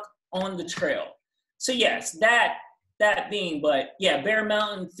was stuck on the trail. So yes, that being, but yeah, Bear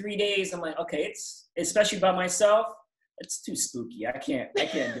Mountain, 3 days. I'm like, okay, it's especially by myself. It's too spooky. I can't do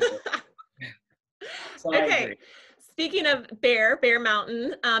it. So okay. Speaking of Bear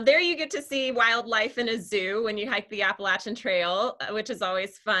Mountain, there you get to see wildlife in a zoo when you hike the Appalachian Trail, which is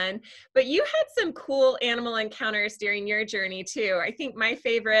always fun. But you had some cool animal encounters during your journey too. I think my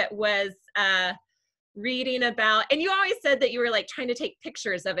favorite was reading about, and you always said that you were like trying to take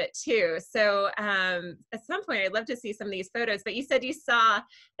pictures of it too. So at some point, I'd love to see some of these photos, but you said you saw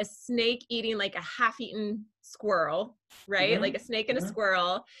a snake eating like a half-eaten squirrel, right? Mm-hmm. Like a snake and a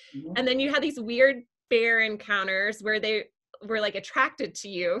squirrel. Mm-hmm. And then you had these weird bear encounters where they were like attracted to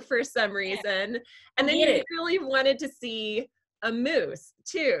you for some reason. And then you really wanted to see a moose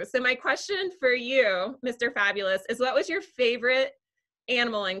too. So my question for you, Mr. Fabulous, is what was your favorite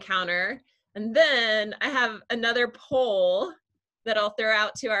animal encounter? And then I have another poll that I'll throw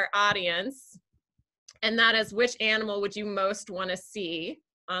out to our audience. And that is, which animal would you most want to see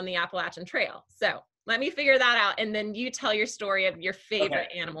on the Appalachian Trail? So let me figure that out. And then you tell your story of your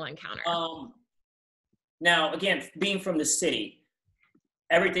favorite animal encounter. Now, again, being from the city,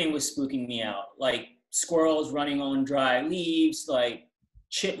 everything was spooking me out. Like squirrels running on dry leaves, like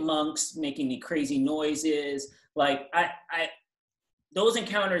chipmunks making the crazy noises. Like those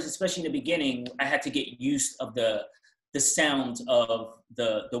encounters, especially in the beginning, I had to get used of the sounds of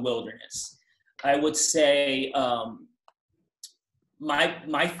the wilderness. I would say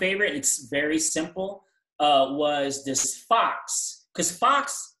my favorite, it's very simple, was this fox. Because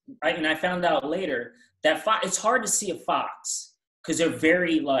fox, and I found out later, that fox, it's hard to see a fox because they're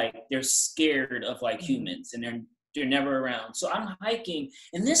very they're scared of like humans, and they're never around. So I'm hiking,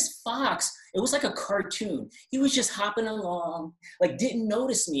 and this fox, it was like a cartoon. He was just hopping along, like didn't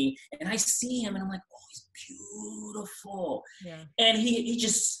notice me, and I see him, and I'm like, oh, he's beautiful. Yeah. And he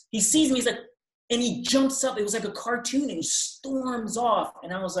sees me, he's like, and he jumps up. It was like a cartoon, and he storms off.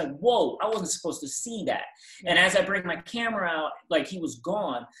 And I was like, whoa, I wasn't supposed to see that. And as I bring my camera out, like he was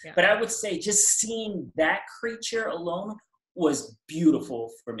gone. Yeah. But I would say just seeing that creature alone was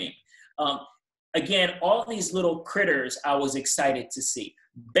beautiful for me. Again, all these little critters I was excited to see.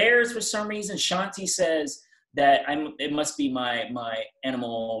 Bears, for some reason, Shanti says that it must be my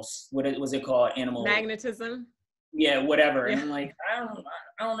animals, what was it called? Animal magnetism. Yeah, whatever. Yeah. And I'm like, I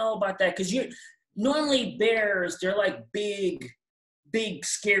don't know about that, because normally bears, they're like big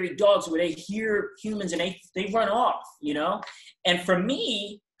scary dogs where they hear humans and they run off, you know? And for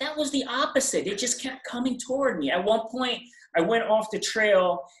me, that was the opposite. They just kept coming toward me. At one point, I went off the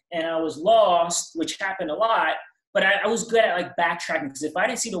trail and I was lost, which happened a lot, but I was good at like backtracking, because if I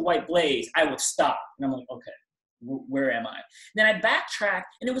didn't see the white blaze, I would stop. And I'm like, okay, where am I? Then I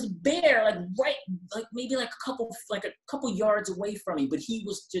backtracked, and it was a bear, like right, like maybe like a couple yards away from me, but he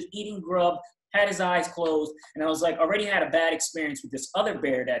was just eating grub, had his eyes closed, and I was like, already had a bad experience with this other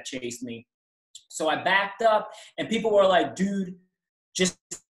bear that chased me. So I backed up, and people were like, dude, just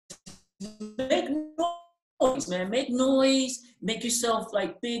make noise, man, make noise, make yourself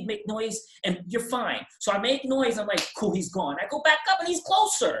like big, make noise, and you're fine. So I make noise, I'm like, cool, he's gone. I go back up, and he's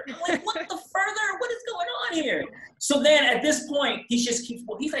closer. I'm like, what is going on here? So then at this point, he just keeps,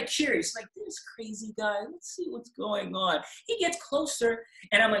 he's like curious, like, this crazy guy, let's see what's going on. He gets closer,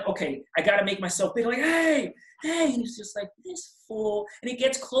 and I'm like, okay, I gotta make myself big, like, hey, and he's just like, this fool, and he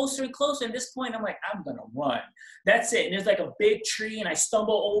gets closer and closer. At this point, I'm like, I'm gonna run. That's it. And there's like a big tree, and I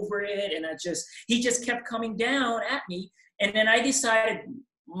stumble over it, and he just kept coming down at me. And then I decided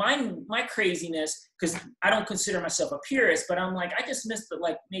my craziness, because I don't consider myself a purist, but I'm like, I just missed the,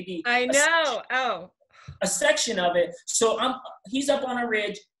 like, maybe a section of it. So he's up on a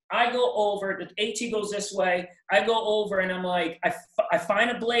ridge. I go over, the AT goes this way. I go over, and I'm like, I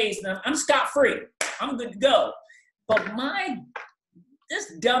find a blaze, and I'm scot-free. I'm good to go. But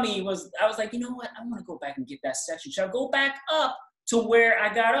this dummy I was like, you know what? I'm gonna go back and get that section. So I go back up to where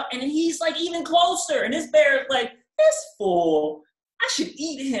I got up, and then he's like even closer. And this bear is like, this fool, I should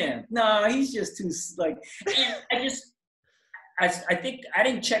eat him. No, he's just too, like, and I think I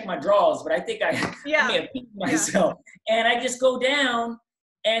didn't check my drawers, but I think I may have peed myself. Yeah. And I just go down,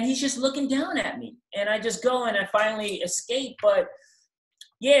 and he's just looking down at me. And I just go, and I finally escape. But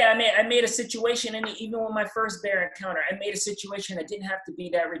yeah, I made a situation, and even with my first bear encounter, I made a situation that didn't have to be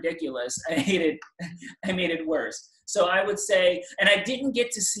that ridiculous. I made it worse. So I would say, and I didn't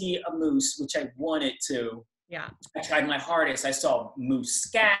get to see a moose, which I wanted to. Yeah. I tried my hardest. I saw moose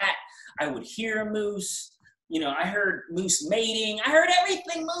scat. I would hear a moose. You know, I heard moose mating. I heard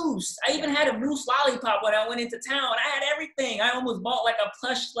everything moose. I even had a moose lollipop when I went into town. I had everything. I almost bought like a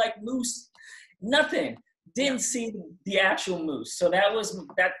plush like moose. Nothing. Didn't see the actual moose. So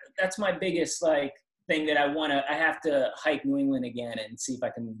that's my biggest like thing that I have to hike New England again and see if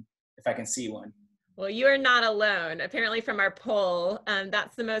I can see one. Well, you are not alone. Apparently from our poll,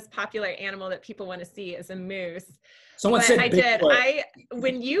 that's the most popular animal that people want to see is a moose. Someone said Bigfoot.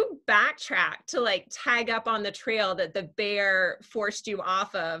 When you backtrack to like tag up on the trail that the bear forced you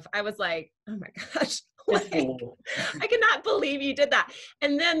off of, I was like, oh my gosh, like, I cannot believe you did that.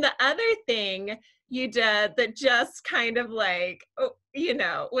 And then the other thing you did that just kind of like,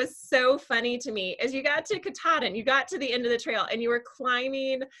 was so funny to me is you got to Katahdin, you got to the end of the trail, and you were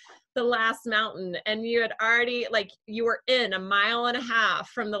climbing the last mountain, and you had already, like, you were in 1.5 miles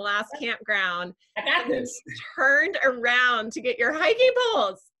from the last campground. I got this. You turned around to get your hiking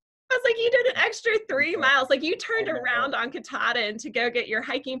poles. I was like, you did an extra 3 miles. Like, you turned around on Katahdin to go get your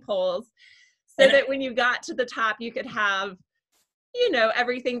hiking poles so that when you got to the top, you could have,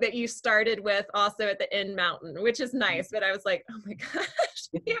 everything that you started with also at the end mountain, which is nice. But I was like, oh my gosh,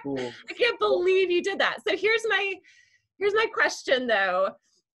 I can't believe you did that. So here's my question though.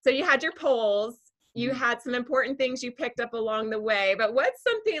 So you had your poles, you had some important things you picked up along the way, but what's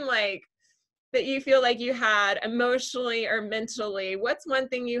something like that you feel like you had emotionally or mentally? What's one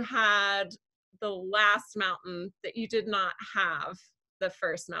thing you had the last mountain that you did not have the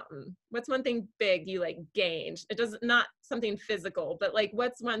first mountain? What's one thing big you like gained? It does not something physical, but like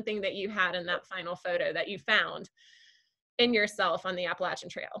what's one thing that you had in that final photo that you found in yourself on the Appalachian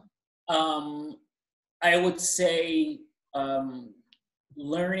Trail? I would say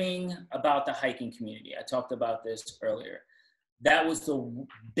learning about the hiking community. I talked about this earlier. That was the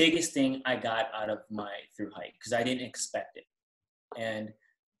biggest thing I got out of my Thru-Hike, because I didn't expect it. And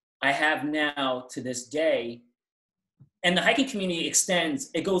I have now, to this day, And the hiking community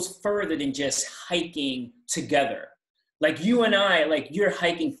it goes further than just hiking together. Like you and I, like you're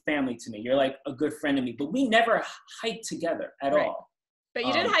hiking family to me. You're like a good friend to me, but we never hiked together at all. But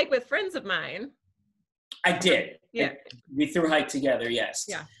you did hike with friends of mine. I did. Yeah. We thru-hiked together, yes.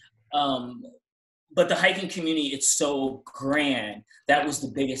 Yeah. But the hiking community, it's so grand. That was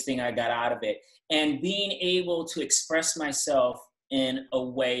the biggest thing I got out of it. And being able to express myself in a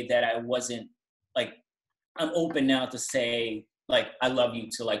way that I wasn't like, I'm open now to say, like, I love you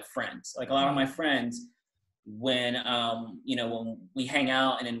to like friends. Like a lot of my friends, when, when we hang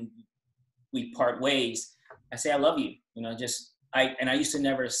out and then we part ways, I say, I love you, I used to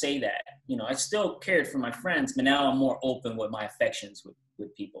never say that, I still cared for my friends, but now I'm more open with my affections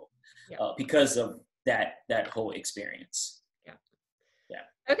with people because of that whole experience. Yeah.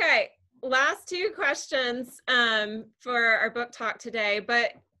 Okay. Last two questions for our book talk today,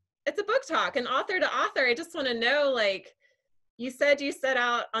 but it's a book talk and author to author. I just want to know, like, you said you set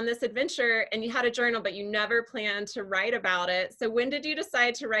out on this adventure and you had a journal, but you never planned to write about it. So when did you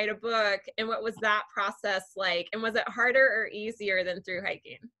decide to write a book, and what was that process like? And was it harder or easier than through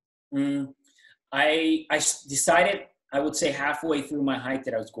hiking? I decided, I would say halfway through my hike,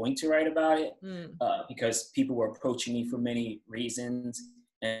 that I was going to write about it because people were approaching me for many reasons.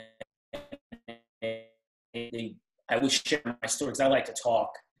 And I would share my story because I like to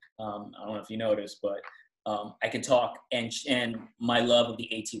talk. I don't know if you noticed, but I can talk, and my love of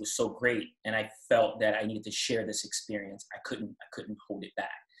the AT was so great, and I felt that I needed to share this experience. I couldn't hold it back.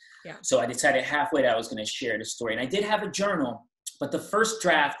 Yeah. So I decided halfway that I was going to share the story, and I did have a journal, but the first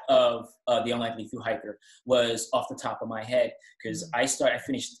draft of The Unlikely Thru-Hiker was off the top of my head because I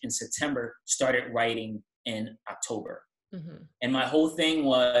finished in September, started writing in October, and my whole thing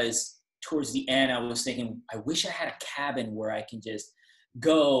was towards the end. I was thinking, I wish I had a cabin where I can just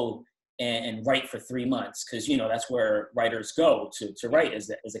go and write for 3 months, because that's where writers go to write, is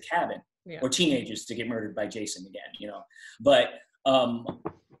a cabin, or teenagers to get murdered by Jason again, But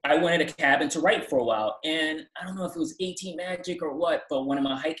I wanted a cabin to write for a while, and I don't know if it was 18 magic or what, but one of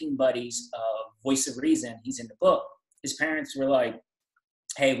my hiking buddies, Voice of Reason, he's in the book. His parents were like,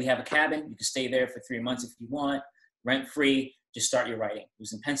 "Hey, we have a cabin. You can stay there for 3 months if you want, rent free. Just start your writing." It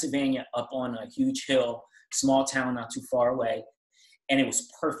was in Pennsylvania, up on a huge hill, small town, not too far away, and it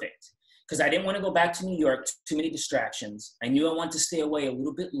was perfect. Because I didn't want to go back to New York, too many distractions. I knew I wanted to stay away a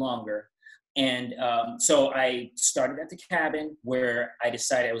little bit longer. And so I started at the cabin, where I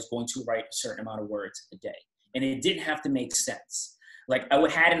decided I was going to write a certain amount of words a day. And it didn't have to make sense. Like I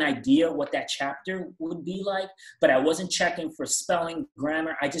had an idea what that chapter would be like, but I wasn't checking for spelling,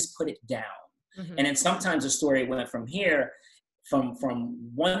 grammar. I just put it down. And then sometimes the story went from here, from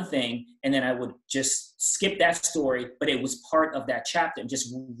one thing, and then I would just skip that story, but it was part of that chapter, and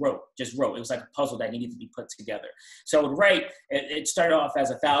just wrote. It was like a puzzle that needed to be put together. So I would write, it started off as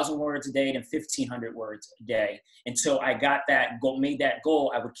 1,000 words a day, then 1,500 words a day. Until I got that goal, made that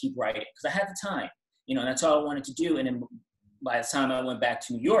goal, I would keep writing because I had the time, that's all I wanted to do. And then by the time I went back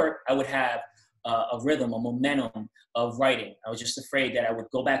to New York, I would have a rhythm, a momentum of writing. I was just afraid that I would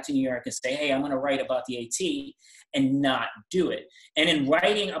go back to New York and say, "Hey, I'm going to write about the AT," and not do it. And in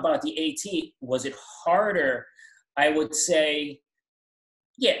writing about the AT, was it harder? I would say,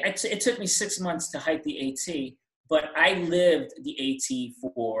 yeah, it took me 6 months to hike the AT, but I lived the AT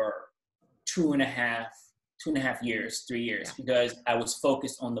for 2.5 years, 3 years, because I was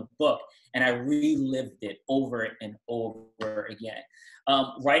focused on the book, and I relived it over and over again.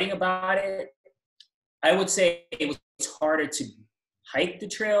 Writing about it, I would say it was harder to hike the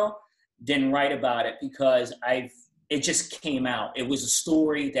trail than write about it, because it just came out. It was a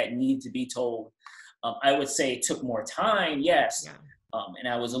story that needed to be told. I would say it took more time, yes, and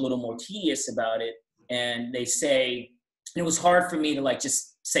I was a little more tedious about it. And they say it was hard for me to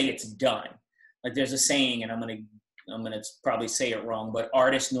just say it's done. Like there's a saying, and I'm gonna probably say it wrong, but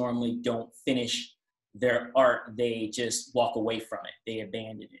artists normally don't finish their art. They just walk away from it. They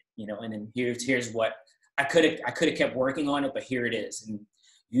abandon it, And then here's what I could have kept working on it, but here it is, and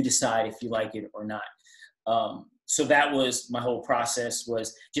you decide if you like it or not. So that was my whole process,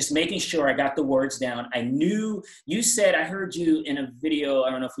 was just making sure I got the words down. I knew you said, I heard you in a video,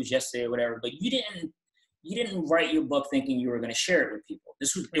 I don't know if it was yesterday or whatever, but you didn't write your book thinking you were going to share it with people.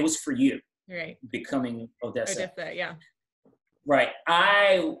 It was for you. Right. Becoming Odessa. Odessa, yeah. Right.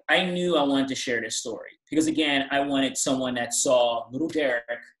 I knew I wanted to share this story because, again, I wanted someone that saw little Derick,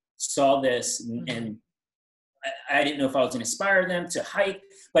 saw this, and I didn't know if I was going to inspire them to hike,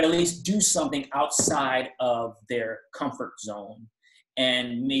 but at least do something outside of their comfort zone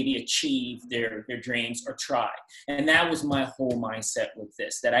and maybe achieve their dreams or try. And that was my whole mindset with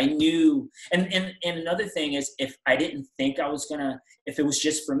this, that I knew. And another thing is, if I didn't think I was gonna, if it was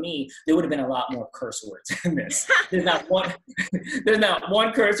just for me, there would have been a lot more curse words in this. There's not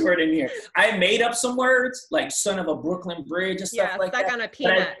one curse word in here. I made up some words like son of a Brooklyn Bridge and stuff like that. Suck on a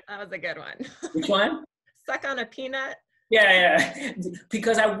peanut. That was a good one. Which one? Suck on a peanut. Yeah.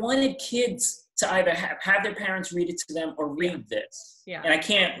 Because I wanted kids to either have their parents read it to them or read this. Yeah. And I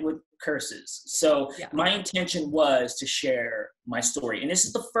can't with curses. So my intention was to share my story. And this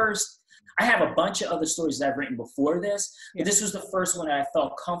is the first, I have a bunch of other stories that I've written before this, but this was the first one that I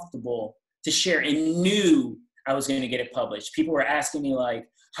felt comfortable to share and knew I was going to get it published. People were asking me like,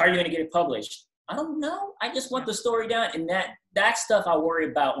 how are you going to get it published? I don't know. I just want the story down. And that stuff I'll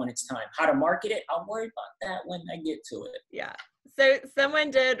worry about when it's time. How to market it, I'll worry about that when I get to it. Yeah. So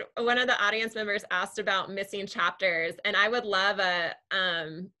one of the audience members asked about missing chapters, and I would love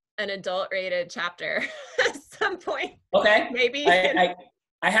an adult rated chapter at some point. Okay. Maybe. I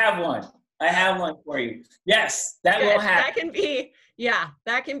have one. I have one for you. Yes, that will happen.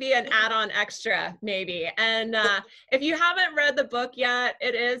 That can be an add-on extra maybe. And if you haven't read the book yet,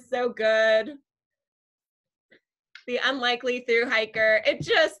 it is so good. The Unlikely Thru-Hiker.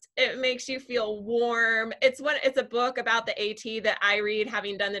 It makes you feel warm. It's a book about the AT that I read,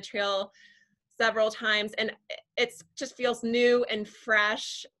 having done the trail several times, and it just feels new and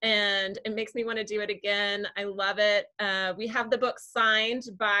fresh, and it makes me want to do it again. I love it. We have the book signed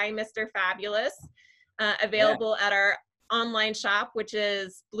by Mr. Fabulous, available at our online shop, which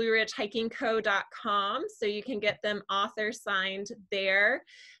is blueridgehikingco.com. So you can get them author signed there.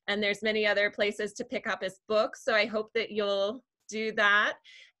 And there's many other places to pick up his books. So I hope that you'll do that.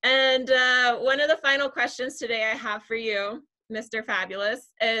 And one of the final questions today I have for you, Mr.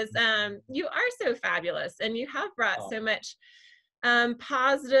 Fabulous, is you are so fabulous, and you have brought so much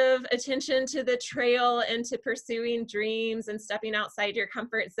positive attention to the trail and to pursuing dreams and stepping outside your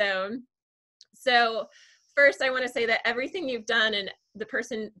comfort zone. So first, I want to say that everything you've done and the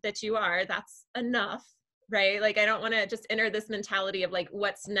person that you are, that's enough, right? Like, I don't want to just enter this mentality of like,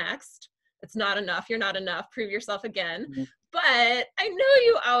 what's next? It's not enough. You're not enough. Prove yourself again. Mm-hmm. But I know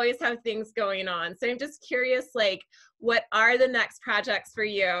you always have things going on. So I'm just curious, like, what are the next projects for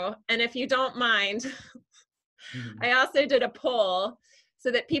you? And if you don't mind, I also did a poll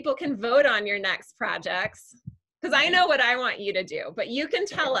so that people can vote on your next projects. Because I know what I want you to do, but you can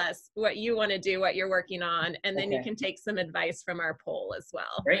tell us what you want to do, what you're working on, and then you can take some advice from our poll as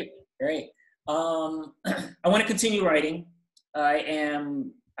well. Great. I want to continue writing.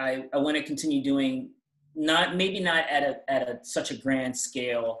 I want to continue doing, maybe not at such a grand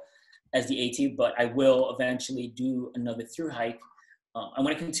scale as the AT, but I will eventually do another through hike. I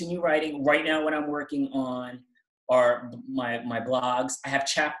want to continue writing. Right now, what I'm working on are my blogs. I have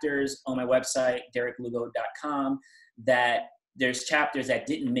chapters on my website, dericklugo.com, that there's chapters that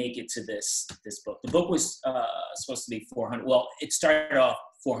didn't make it to this book. The book was supposed to be 400. Well, it started off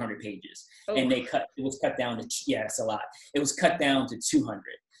 400 pages, and it was cut down to, it's a lot. It was cut down to 200.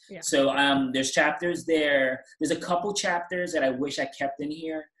 Yeah. So there's chapters there. There's a couple chapters that I wish I kept in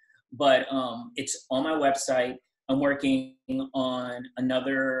here, but it's on my website. I'm working on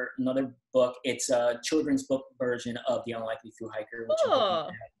another book. It's a children's book version of The Unlikely Thru-Hiker, which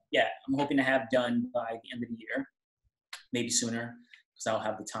I'm hoping to have done by the end of the year, maybe sooner, because I'll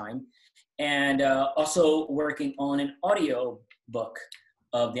have the time. And also working on an audio book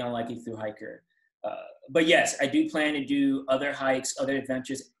of The Unlikely Thru-Hiker. But yes, I do plan to do other hikes, other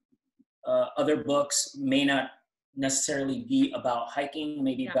adventures. Other books may not necessarily be about hiking,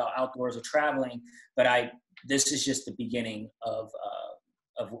 maybe about outdoors or traveling, but this is just the beginning of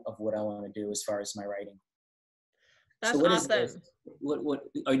what I want to do as far as my writing. That's so awesome. What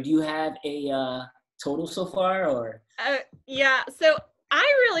do you have a total so far, or? So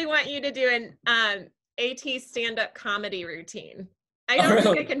I really want you to do an AT stand-up comedy routine. I don't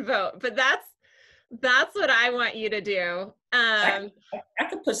think I can vote, but that's what I want you to do. I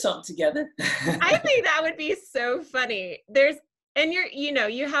could put something together. I think that would be so funny.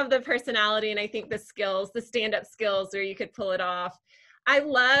 You have the personality, and I think the skills, the stand-up skills, where you could pull it off. I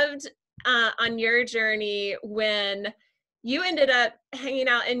loved on your journey when you ended up hanging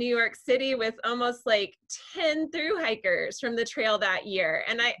out in New York City with almost like 10 Thru-Hikers from the trail that year.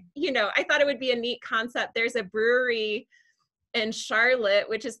 And I thought it would be a neat concept. There's a brewery in Charlotte,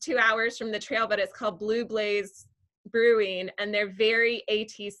 which is 2 hours from the trail, but it's called Blue Blaze Brewing, and they're very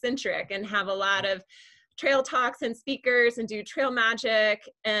AT centric and have a lot of trail talks and speakers and do trail magic.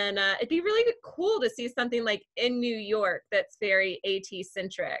 And it'd be really cool to see something like in New York that's very AT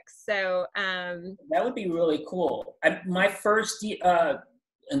centric. So that would be really cool. My first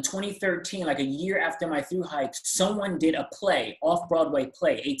in 2013, like a year after my through hike, someone did a play, off-Broadway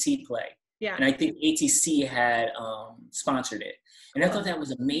play, AT play. Yeah. And I think ATC had sponsored it. And I thought that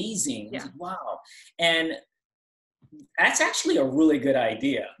was amazing. I was like, wow. And that's actually a really good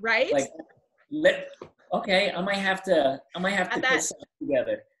idea. Right? Like, okay, I might have to put something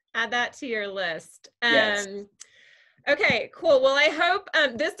together. Add that to your list. Yes. Okay, cool. Well, I hope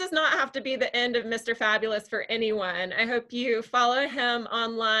this does not have to be the end of Mr. Fabulous for anyone. I hope you follow him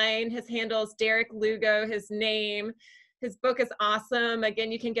online. His handle is Derick Lugo, his name. His book is awesome.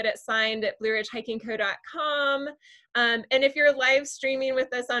 Again, you can get it signed at blueridgehikingco.com. And if you're live streaming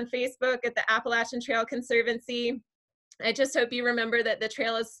with us on Facebook at the Appalachian Trail Conservancy, I just hope you remember that the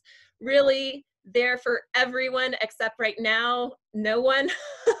trail is really there for everyone except right now, no one.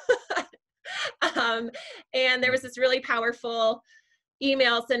 And there was this really powerful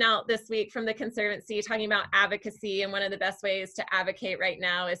email sent out this week from the Conservancy talking about advocacy, and one of the best ways to advocate right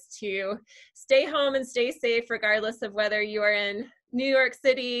now is to stay home and stay safe regardless of whether you are in New York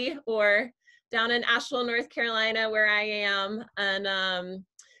City or down in Asheville, North Carolina, where I am. And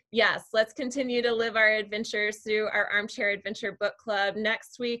yes, let's continue to live our adventures through our Armchair Adventure Book Club.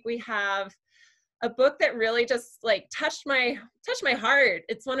 Next week we have a book that really just like touched my heart.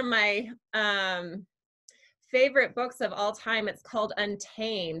 It's one of my favorite books of all time. It's called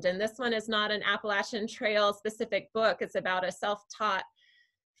Untamed. And this one is not an Appalachian Trail specific book. It's about a self-taught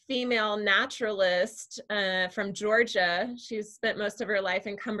female naturalist from Georgia. She's spent most of her life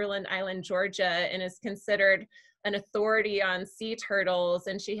in Cumberland Island, Georgia, and is considered an authority on sea turtles.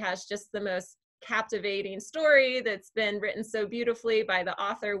 And she has just the most captivating story that's been written so beautifully by the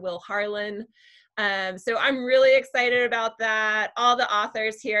author, Will Harlan. So I'm really excited about that. All the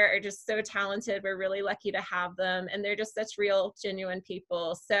authors here are just so talented. We're really lucky to have them, and they're just such real, genuine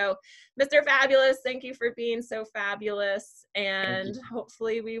people. So Mr. Fabulous, thank you for being so fabulous, and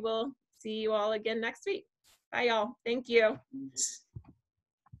hopefully we will see you all again next week. Bye, y'all. Thank you.